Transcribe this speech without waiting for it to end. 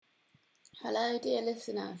Hello, dear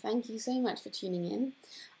listener. Thank you so much for tuning in.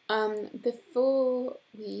 Before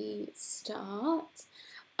we start,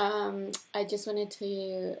 I just wanted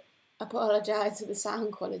to apologise for the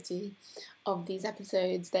sound quality of these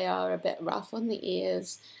episodes. They are a bit rough on the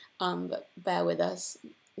ears, but bear with us.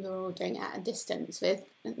 We're all doing it at a distance with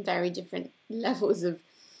very different levels of,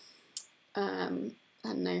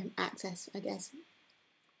 access, I guess.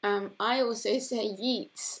 I also say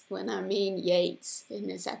yeets when I mean Yates in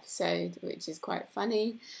this episode, which is quite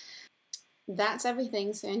funny. That's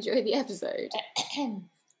everything, so enjoy the episode.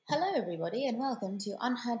 Hello, everybody, and welcome to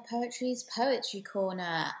Unheard Poetry's Poetry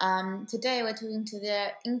Corner. Today we're talking to the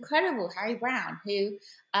incredible Harry Brown, who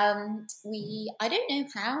I don't know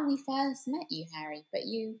how we first met you, Harry, but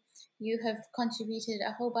you have contributed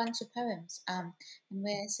a whole bunch of poems, and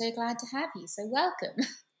we're so glad to have you. So welcome.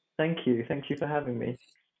 Thank you for having me.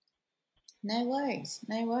 No worries.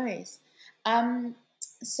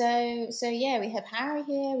 So yeah, we have Harry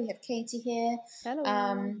here, we have Katie here.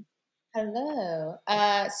 Hello. Hello.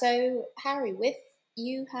 So Harry, with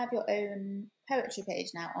you have your own poetry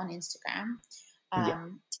page now on Instagram. Yeah.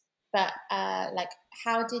 But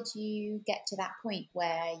how did you get to that point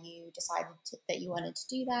where you decided that you wanted to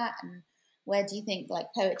do that, and where do you think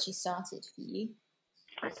poetry started for you?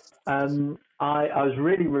 I was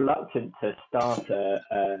really reluctant to start a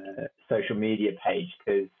social media page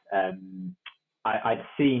because I'd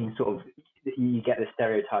seen sort of, you get the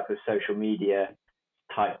stereotype of social media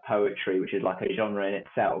type poetry, which is like a genre in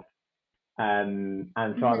itself. And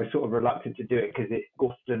so I was sort of reluctant to do it because it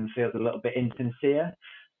often feels a little bit insincere.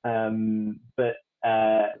 But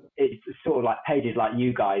it's sort of like pages like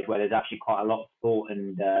you guys where there's actually quite a lot of thought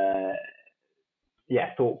and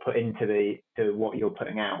thought put into what you're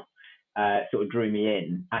putting out. Sort of drew me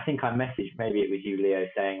in. I think I messaged, maybe it was you, Leo,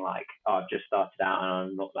 saying like, I've just started out and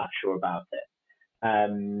I'm not that sure about it.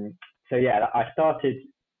 So yeah, I started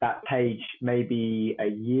that page maybe a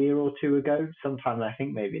year or two ago, sometime I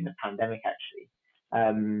think maybe in the pandemic actually.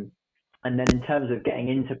 And then in terms of getting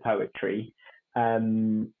into poetry, I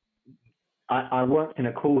worked in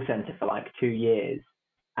a call center for like 2 years,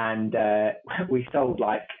 and we sold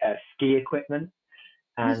ski equipment,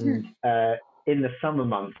 and in the summer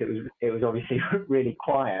months it was obviously really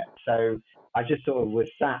quiet, so I just sort of was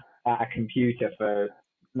sat at a computer for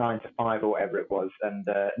 9 to 5 or whatever it was, and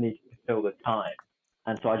needed to fill the time,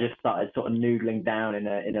 and so I just started sort of noodling down in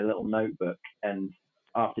a little notebook, and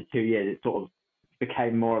after 2 years it sort of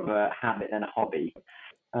became more of a habit than a hobby,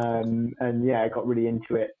 and yeah, I got really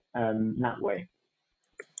into it that way.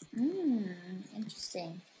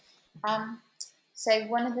 Interesting. So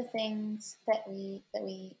one of the things that we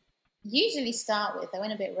usually start with, I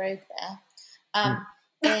went a bit rogue there,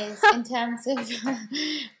 is in terms of,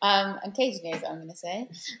 and Katie knows what I'm going to say,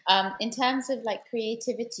 in terms of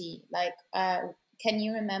creativity, can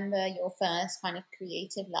you remember your first kind of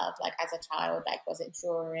creative love, as a child? Was it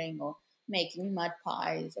drawing or making mud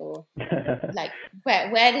pies, or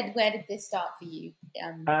where did this start for you?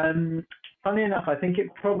 Funny enough, I think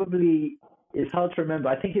it's hard to remember.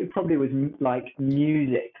 I think it probably was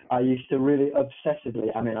music. I used to really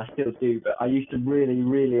obsessively, I mean, I still do, but I used to really,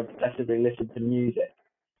 really obsessively listen to music.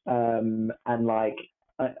 And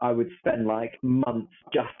I would spend months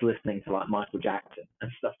just listening to Michael Jackson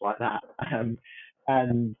and stuff like that.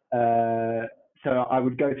 So I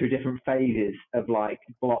would go through different phases of blocks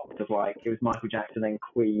of it was Michael Jackson, then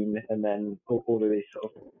Queen, and then all of these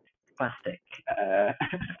sort of classic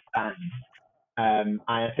bands.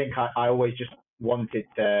 I think I always just wanted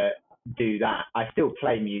to do that. I still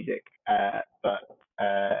play music, but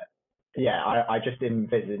I just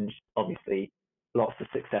envisaged obviously lots of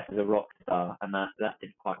success as a rock star, and that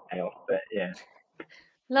didn't quite pay off. But yeah,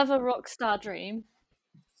 love a rock star dream.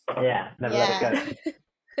 Yeah, never let it go.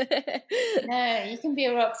 No, you can be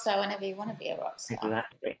a rock star whenever you want to be a rock star.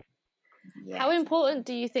 Exactly. Yeah. How important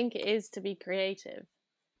do you think it is to be creative?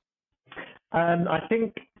 I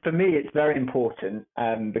think for me it's very important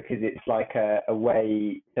because it's like a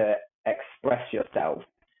way to express yourself.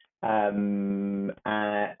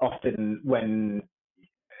 Often when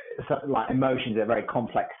emotions are very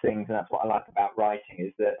complex things, and that's what I like about writing,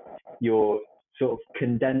 is that you're sort of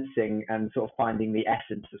condensing and sort of finding the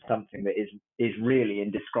essence of something that is really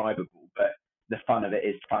indescribable, but the fun of it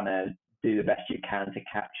is trying to do the best you can to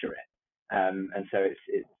capture it. And so it's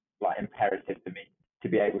imperative to me to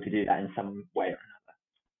be able to do that in some way or another.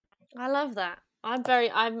 I love that. I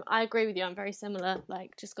agree with you. I'm very similar.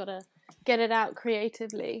 Just gotta get it out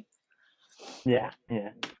creatively. Yeah.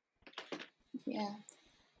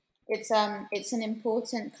 It's an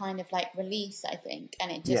important kind of release, I think,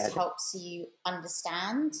 and it just helps you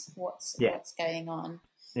understand what's going on.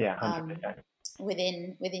 Yeah, 100%.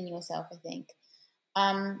 Within yourself, I think.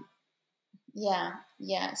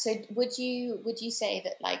 Yeah. So would you say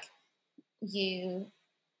that like you,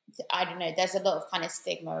 I don't know, there's a lot of kind of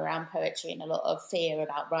stigma around poetry and a lot of fear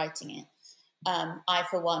about writing it. I,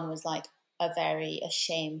 for one, was like a very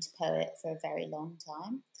ashamed poet for a very long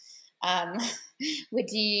time.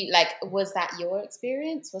 Was that your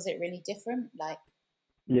experience? Was it really different? Like,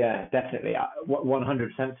 Yeah, definitely.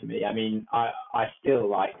 100% for me. I mean, I still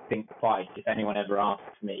like think twice if anyone ever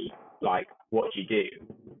asks me like, what do you do?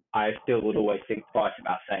 I still would always think twice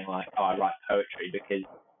about saying like, oh, I write poetry, because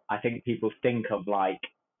I think people think of like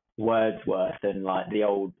Wordsworth and like the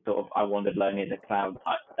old sort of I wandered lonely as a cloud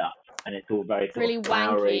type stuff, and it's all very sort Really of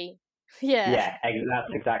flowery. wanky. Yeah. Yeah,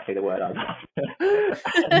 that's exactly the word I was after.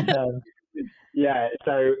 And, yeah,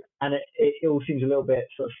 so, and it all seems a little bit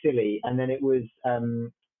sort of silly. And then it was, I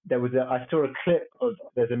saw a clip of,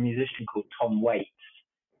 there's a musician called Tom Waits,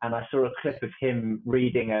 and I saw a clip of him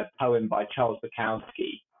reading a poem by Charles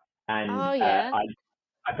Bukowski. And Oh yeah.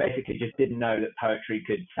 I basically just didn't know that poetry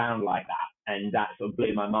could sound like that. And that sort of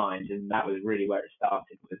blew my mind. And that was really where it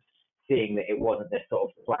started, was seeing that it wasn't this sort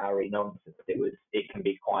of flowery nonsense. It can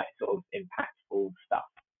be quite sort of impactful stuff.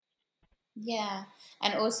 yeah.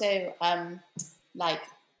 And also, like,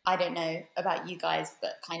 I don't know about you guys,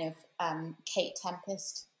 but kind of Kate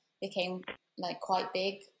Tempest became like quite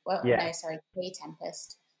big. Well, Yeah. no, sorry, Kate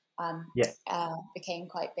Tempest Yeah. became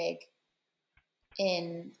quite big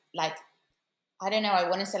in like, I don't know, I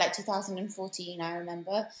want to say like 2014, I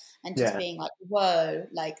remember, and just Yeah. being like, whoa,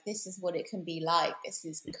 like this is what it can be like. This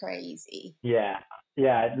is crazy. Yeah,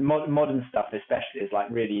 yeah. Modern stuff, especially, is like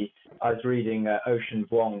really. I was reading Ocean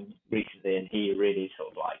Vuong recently, and he really sort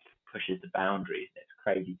of like pushes the boundaries. It's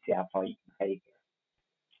crazy to see how far you can take it.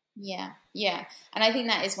 Yeah. And I think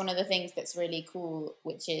that is one of the things that's really cool,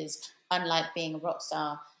 which is unlike being a rock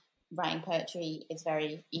star, writing poetry is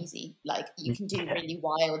very easy. Like you can do really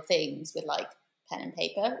wild things with like pen and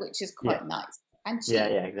paper, which is quite nice and cheap.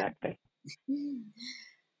 Yeah, exactly.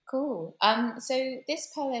 Cool. So this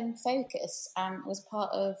poem, Focus, was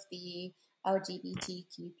part of the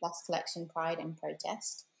LGBTQ plus collection Pride and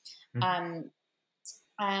Protest.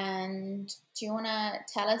 And do you want to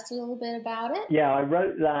tell us a little bit about it? Yeah, I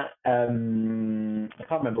wrote that. I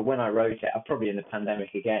can't remember when I wrote it. Probably in the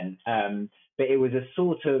pandemic again. But it was a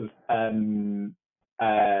sort of.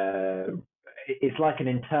 It's like an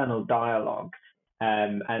internal dialogue,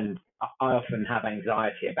 and I often have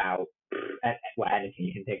anxiety about anything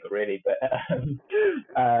you can think of really, but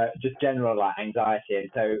just general like anxiety.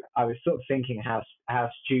 And so I was sort of thinking how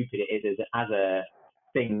stupid it is as a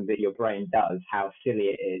thing that your brain does, how silly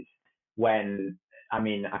it is when, I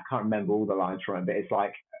mean, I can't remember all the lines from it, but it's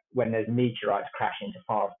like when there's meteorites crashing into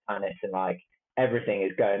far off planets and like everything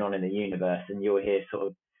is going on in the universe, and you're here sort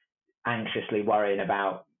of anxiously worrying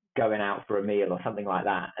about going out for a meal or something like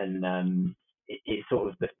that, and it's sort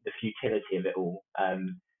of the futility of it all.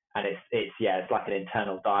 And it's like an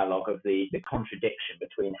internal dialogue of the contradiction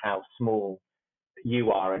between how small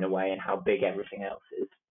you are in a way and how big everything else is.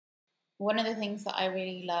 One of the things that I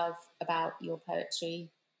really love about your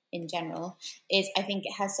poetry in general is I think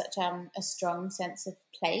it has such a strong sense of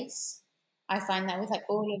place. I find that with like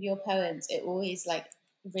all of your poems, it always like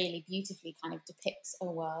really beautifully kind of depicts a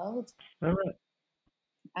world. All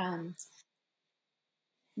right.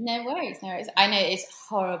 No worries. I know it's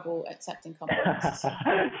horrible accepting compliments.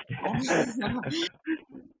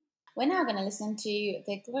 We're now going to listen to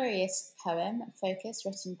the glorious poem Focus,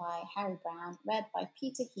 written by Harry Brown, read by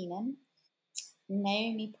Peter Heenan,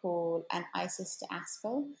 Naomi Paul, and Isis de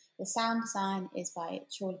Askell. The sound design is by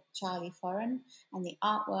Charlie Foran, and the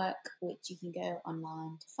artwork, which you can go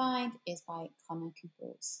online to find, is by Connor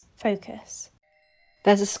Couples. Focus.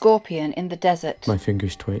 There's a scorpion in the desert. My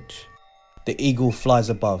fingers twitch. The eagle flies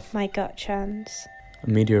above. My gut churns. A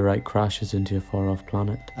meteorite crashes into a far-off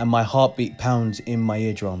planet. And my heartbeat pounds in my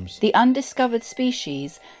eardrums. The undiscovered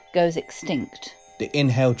species goes extinct. The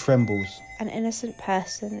inhale trembles. An innocent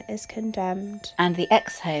person is condemned. And the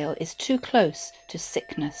exhale is too close to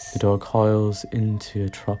sickness. The dog hoils into a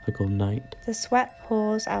tropical night. The sweat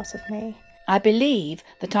pours out of me. I believe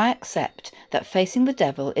that I accept that facing the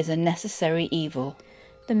devil is a necessary evil.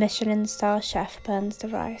 The Michelin-star chef burns the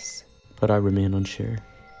rice. But I remain unsure.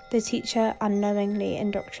 The teacher unknowingly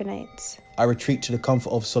indoctrinates. I retreat to the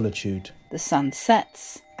comfort of solitude. The sun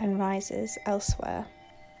sets and rises elsewhere.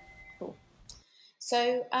 Cool.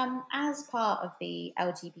 So, as part of the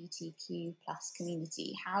LGBTQ plus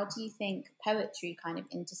community, how do you think poetry kind of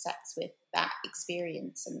intersects with that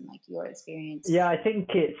experience and like your experience? Yeah, I think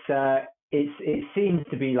it seems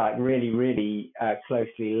to be like really, really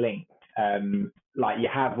closely linked, like you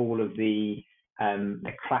have all of the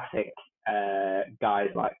classic guys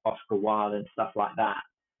like Oscar Wilde and stuff like that.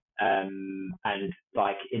 And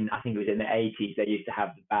like I think it was in the 80s, they used to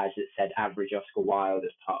have the badge that said Average Oscar Wilde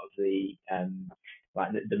as part of the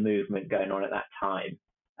like the movement going on at that time.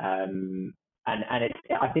 And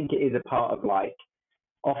I think it is a part of, like,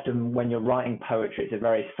 often when you're writing poetry, it's a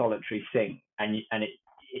very solitary thing, and it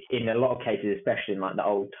in a lot of cases, especially in like the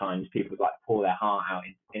old times, people would like pour their heart out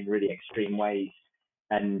in really extreme ways,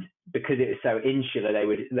 and because it was so insular, they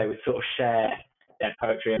would sort of share their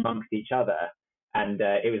poetry amongst each other, and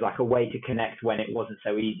it was like a way to connect when it wasn't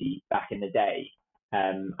so easy back in the day.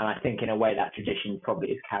 And I think in a way that tradition probably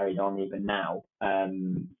is carried on even now,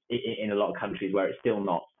 in a lot of countries where it's still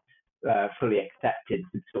not fully accepted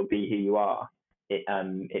to sort of be who you are.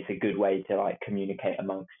 It's a good way to like communicate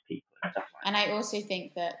amongst people and stuff like that. And I also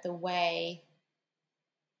think that the way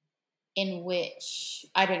in which,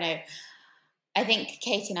 I don't know, I think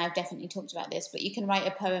Katie and I have definitely talked about this, but you can write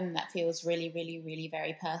a poem that feels really, really, really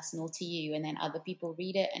very personal to you, and then other people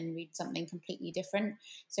read it and read something completely different.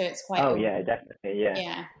 So it's quite... Oh, yeah, definitely, yeah.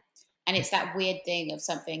 Yeah. And it's that weird thing of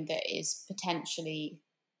something that is potentially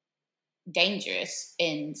dangerous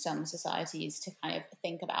in some societies to kind of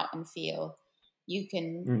think about and feel. You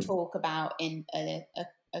can talk about in a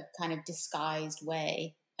kind of disguised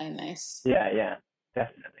way, almost. Yeah,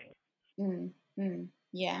 definitely.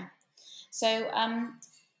 Yeah. So,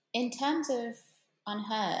 in terms of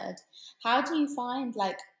Unheard, how do you find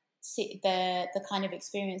like the kind of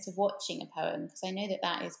experience of watching a poem? Because I know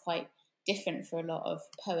that is quite different for a lot of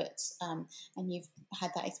poets, and you've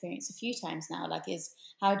had that experience a few times now. Like,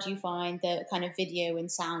 how do you find the kind of video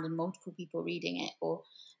and sound and multiple people reading it, or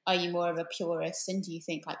are you more of a purist, and do you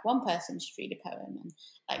think like one person should read a poem, and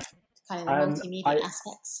like kind of the multimedia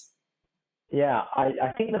aspects? Yeah,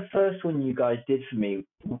 I think the first one you guys did for me,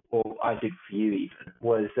 or I did for you even,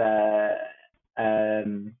 was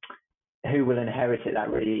Who Will Inherit It, that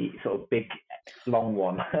really sort of big, long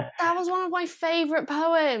one. That was one of my favourite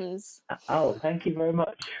poems. Oh, thank you very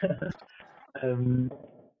much. And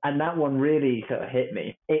that one really sort of hit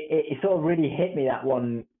me. It sort of really hit me, that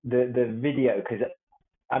one, the video, because,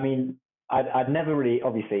 I mean, I'd never really,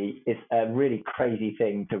 obviously, it's a really crazy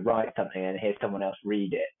thing to write something and hear someone else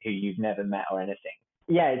read it who you've never met or anything.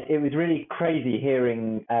 Yeah, it was really crazy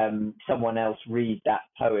hearing someone else read that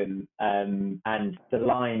poem, and the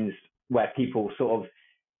lines where people sort of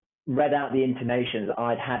read out the intonations that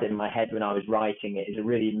I'd had in my head when I was writing it. Is a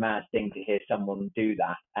really mad thing to hear someone do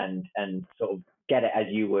that and sort of get it as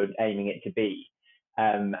you were aiming it to be.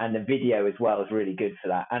 And the video as well is really good for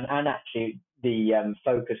that. And actually the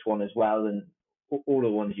focus one as well, and all the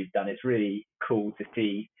ones you've done, it's really cool to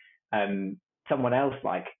see someone else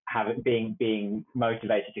like being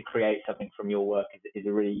motivated to create something from your work is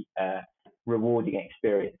a really rewarding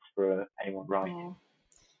experience for anyone writing.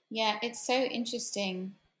 Yeah, it's so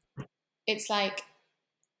interesting. It's like,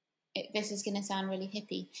 this is going to sound really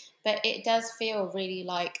hippie, but it does feel really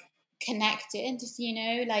like connected, you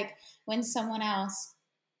know, like when someone else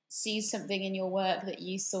sees something in your work that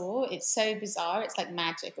you saw, it's so bizarre, it's like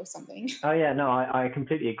magic or something. Oh yeah, no, I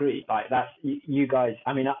completely agree. Like, that's you guys,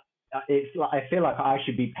 I mean, it's like, I feel like I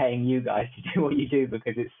should be paying you guys to do what you do,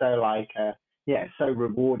 because it's so like it's so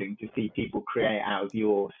rewarding to see people create out of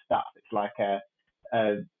your stuff. It's like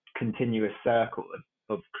a continuous circle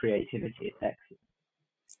of creativity. It's excellent.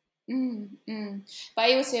 But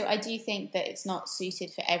I do think that it's not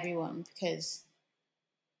suited for everyone, because,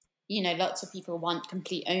 you know, lots of people want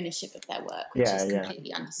complete ownership of their work, which is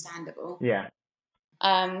completely understandable. Yeah.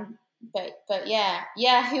 But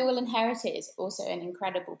yeah, Who Will Inherit It is also an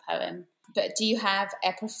incredible poem. But do you have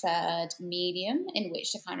a preferred medium in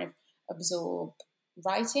which to kind of absorb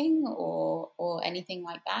writing or anything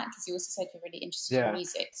like that? Because you also said you're really interested in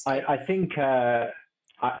music. So. I think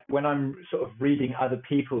when I'm sort of reading other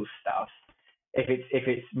people's stuff, if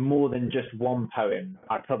it's more than just one poem,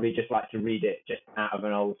 I'd probably just like to read it just out of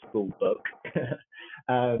an old school book.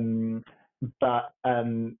 But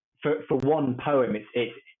for one poem,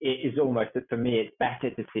 it is almost, for me, it's better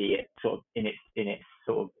to see it sort of in its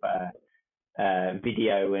sort of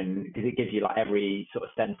video, and because it gives you like every sort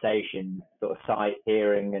of sensation, sort of sight,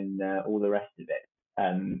 hearing, and all the rest of it.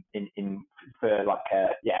 For like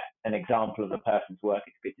an example of a person's work,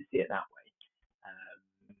 it's good to see it that way.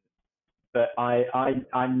 But I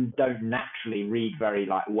don't naturally read very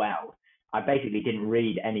like well. I basically didn't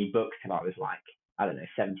read any books till I was like, I don't know,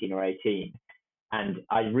 17 or 18. And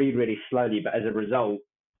I read really slowly, but as a result,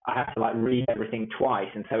 I have to like read everything twice.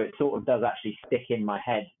 And so it sort of does actually stick in my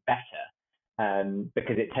head better,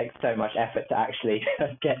 because it takes so much effort to actually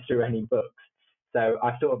get through any books. So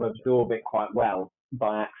I sort of absorb it quite well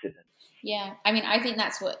by accident. Yeah, I mean, I think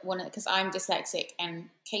that's what because I'm dyslexic, and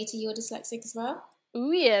Katie, you're dyslexic as well.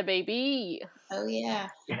 Ooh yeah, baby. Oh yeah,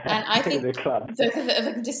 and I think the club,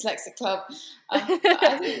 the dyslexic club. I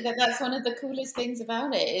think that's one of the coolest things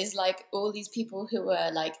about it is like all these people who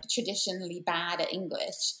are like traditionally bad at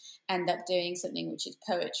English end up doing something which is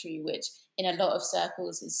poetry, which in a lot of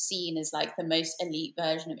circles is seen as like the most elite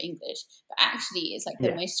version of English, but actually it's like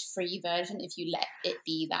the most free version if you let it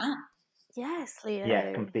be that. Yes, Leo.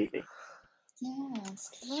 Yeah, completely. Yes.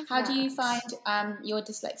 Love How that. do you find your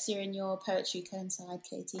dyslexia and your poetry coincide,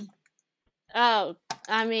 Katie? Oh,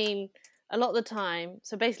 I mean, a lot of the time.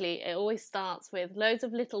 So basically, it always starts with loads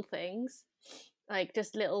of little things, like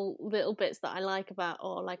just little bits that I like about,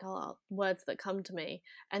 or like words that come to me,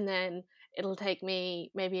 and then it'll take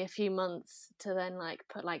me maybe a few months to then like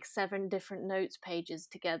put like 7 different notes pages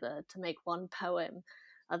together to make one poem.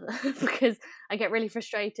 Because I get really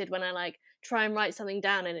frustrated when I like try and write something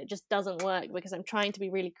down and it just doesn't work because I'm trying to be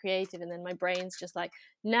really creative, and then my brain's just like,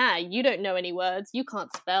 nah, you don't know any words, you can't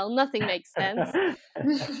spell, nothing makes sense.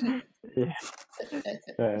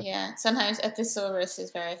 Yeah, sometimes a thesaurus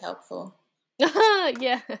is very helpful.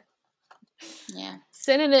 Yeah.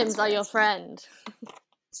 Synonyms are your friend.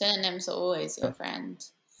 Synonyms are always your friend.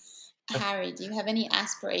 Harry, do you have any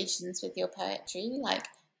aspirations with your poetry? Like,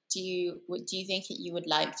 do you think that you would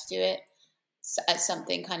like to do it as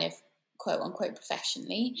something kind of quote unquote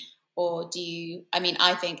professionally, or do you? I mean,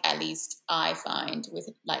 I think at least I find with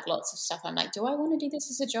like lots of stuff, I'm like, do I want to do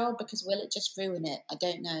this as a job? Because will it just ruin it? I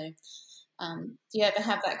don't know. Do you ever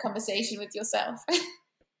have that conversation with yourself?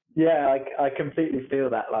 Yeah, I completely feel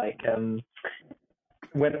that. Like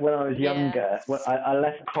when I was younger, I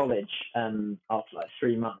left college after like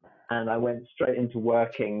 3 months, and I went straight into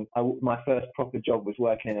working. My first proper job was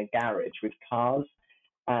working in a garage with cars,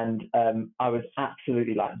 and I was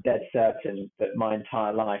absolutely like dead certain that my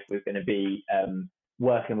entire life was going to be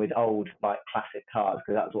working with old like classic cars,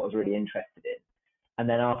 because that's what I was really interested in. And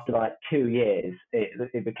then after like 2 years,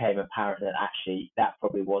 it became apparent that actually that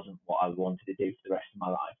probably wasn't what I wanted to do for the rest of my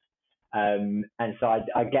life. And so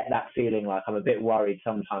I get that feeling like I'm a bit worried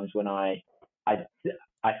sometimes when I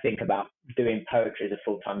think about doing poetry as a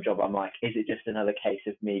full-time job. I'm like, is it just another case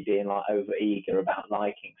of me being like over eager about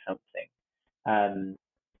liking something?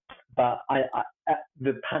 But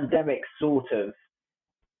the pandemic sort of,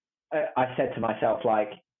 I said to myself,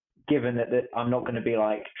 like, given that I'm not going to be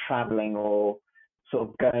like traveling or sort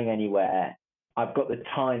of going anywhere, I've got the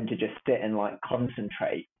time to just sit and like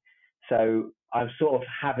concentrate. So I'm sort of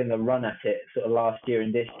having a run at it sort of last year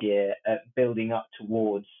and this year, building up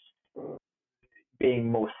towards being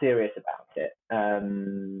more serious about it.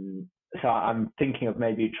 So I'm thinking of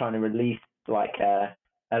maybe trying to release like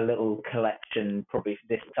a little collection probably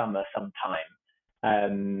this summer sometime,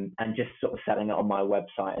 and just sort of selling it on my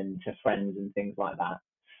website and to friends and things like that,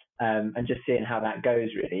 and just seeing how that goes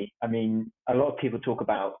really. I mean, a lot of people talk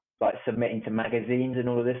about like submitting to magazines and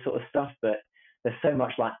all of this sort of stuff, but there's so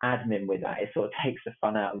much like admin with that. It sort of takes the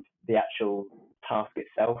fun out of the actual task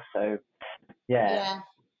itself. So yeah.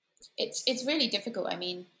 It's really difficult. I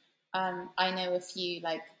mean, I know a few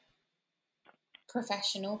like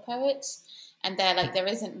professional poets, and they're like, there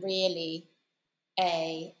isn't really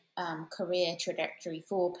a career trajectory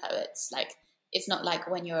for poets. Like, it's not like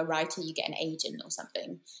when you're a writer you get an agent or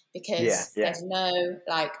something, because there's no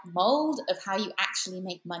like mold of how you actually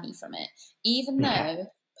make money from it, even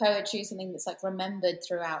though poetry is something that's like remembered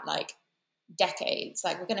throughout like decades.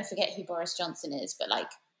 Like, we're going to forget who Boris Johnson is, but like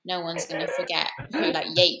no one's going to forget who like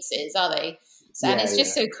Yeats is, are they? So, and it's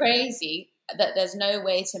just so crazy that there's no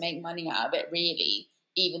way to make money out of it really,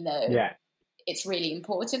 even though it's really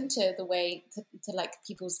important to the way to like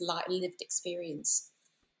people's lived experience.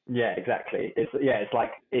 Yeah, exactly. It's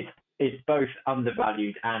like it's both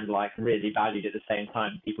undervalued and like really valued at the same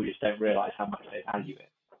time. People just don't realize how much they value it.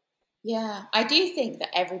 Yeah, I do think that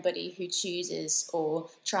everybody who chooses or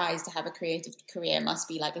tries to have a creative career must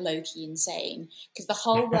be like low-key insane, because the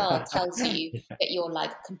whole world tells you that you're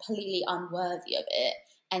like completely unworthy of it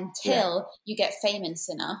until you get famous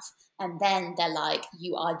enough, and then they're like,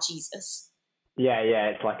 you are Jesus. Yeah,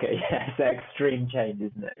 it's like it's an extreme change,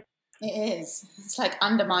 isn't it? It is. It's like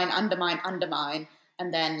undermine,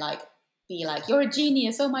 and then like be like, you're a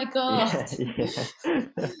genius. Oh my God.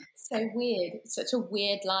 So weird. It's such a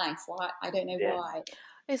weird life. Why? I don't know why.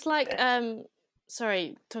 It's like,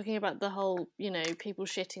 sorry, talking about the whole, people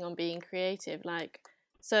shitting on being creative. Like,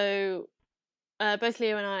 so both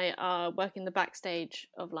Leo and I are working the backstage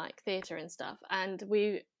of like theatre and stuff. And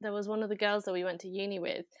there was one of the girls that we went to uni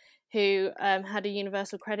with who had a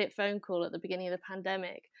Universal Credit phone call at the beginning of the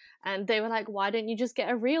pandemic, and they were like, "Why don't you just get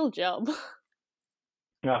a real job?"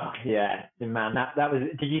 Oh yeah, man, that was.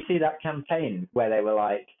 Did you see that campaign where they were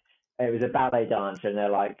like, it was a ballet dancer, and they're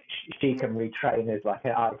like, she can retrain as like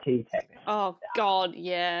an IT technician. Oh God,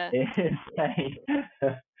 yeah. It's insane.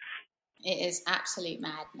 It is absolute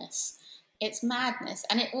madness. It's madness,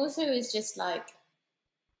 and it also is just like,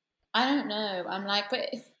 I don't know. I'm like,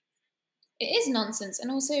 but it is nonsense,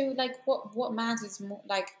 and also like, what matters more?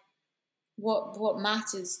 Like, what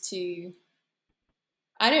matters to?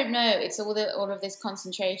 I don't know. It's all of this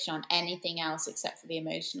concentration on anything else except for the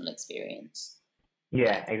emotional experience.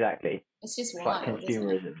 Yeah, Like, exactly. it's just It's wild, like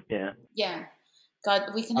consumerism. Yeah. Yeah.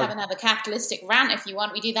 God, we can have another capitalistic rant if you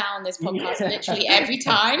want. We do that on this podcast literally every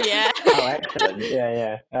time. Yeah. Oh, excellent.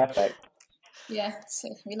 Yeah, perfect. Yeah, so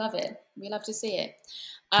we love it. We love to see it.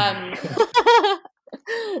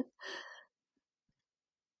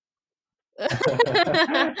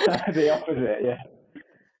 The opposite, yeah.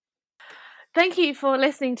 Thank you for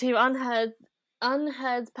listening to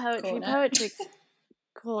Unheard's Poetry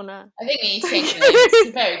Corner. I think we need to change the name.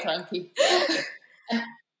 It's very clunky.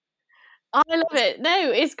 I love it.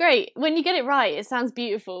 No, it's great. When you get it right, it sounds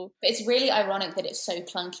beautiful. But it's really ironic that it's so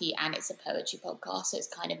clunky and it's a poetry podcast, so it's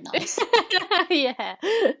kind of nice. Yeah.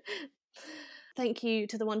 Thank you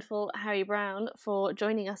to the wonderful Harry Brown for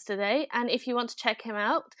joining us today. And if you want to check him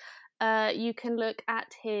out, you can look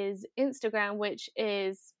at his Instagram, which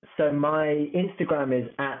is... So my Instagram is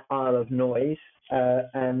at Isle of Noise,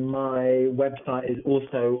 and my website is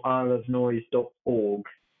also isleofnoise.org.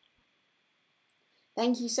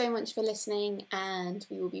 Thank you so much for listening, and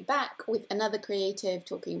we will be back with another creative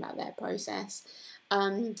talking about their process.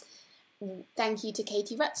 Thank you to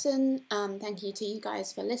Katie Rutson. Thank you to you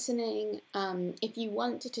guys for listening. If you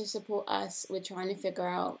want to support us, we're trying to figure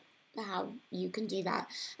out how you can do that,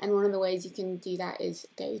 and one of the ways you can do that is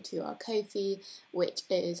go to our Ko-fi, which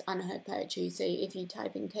is Unheard Poetry. So if you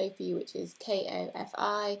type in Ko-fi, which is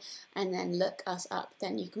Kofi, and then look us up,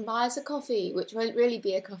 then you can buy us a coffee, which won't really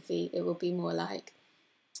be a coffee. It will be more like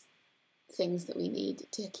things that we need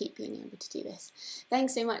to keep being able to do this.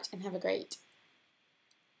 Thanks so much, and have a great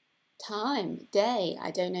day.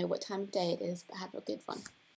 I don't know what time of day it is, but have a good one.